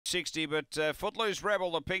860, but Footloose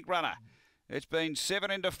Rebel, the pink runner, it's been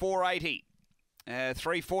 7 into 480.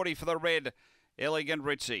 340 for the red, Elegant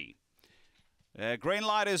Ritzy. Green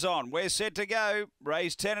light is on. We're set to go.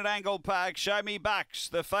 Race 10 at Angle Park. Show Me Bucks,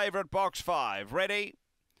 the favourite, box 5. Ready?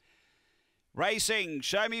 Racing,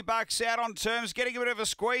 Show Me Bucks out on terms, getting a bit of a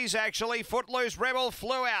squeeze actually. Footloose Rebel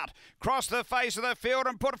flew out, crossed the face of the field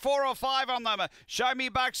and put 4 or 5 on them. Show Me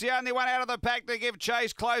Bucks, the only one out of the pack to give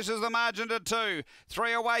chase, closes the margin to 2.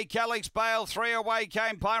 3 away, Calix Bale, 3 away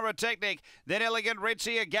came Pyrotechnic, then Elegant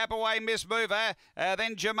Ritzy, a gap away, Miss Mover,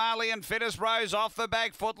 then Jamali and Fittest Rose off the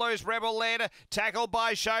back. Footloose Rebel led, tackled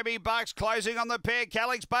by Show Me Bucks, closing on the pair.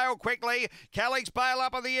 Calix Bale quickly, Calix Bale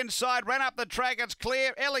up on the inside, ran up the track, it's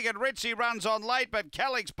clear. Elegant Ritzy runs on late, but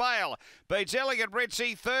Calix Bale beats Elegant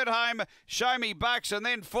Ritzy. Third home, Show Me Bucks, and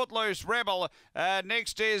then Footloose Rebel.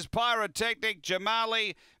 Next is Pyrotechnic,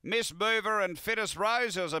 Jamali, Miss Mover and Fittest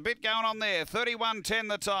Rose. There's a bit going on there. 31.10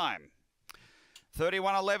 the time.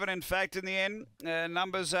 31.11 in fact in the end.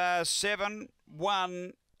 Numbers are 7,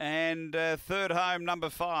 1 and third home number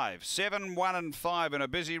 5. 7, 1 and 5 in a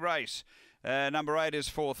busy race. Number 8 is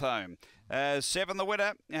fourth home. 7, the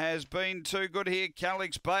winner, has been too good here.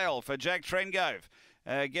 Calix Bale for Jack Trengove.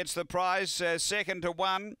 Gets the prize. Second to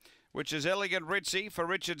 1, which is Elegant Ritzy for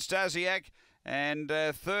Richard Stasiak. And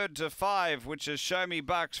third to 5, which is Show Me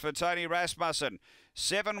Bucks for Tony Rasmussen.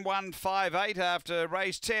 7, 1, 5, 8 after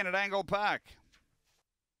race 10 at Angle Park.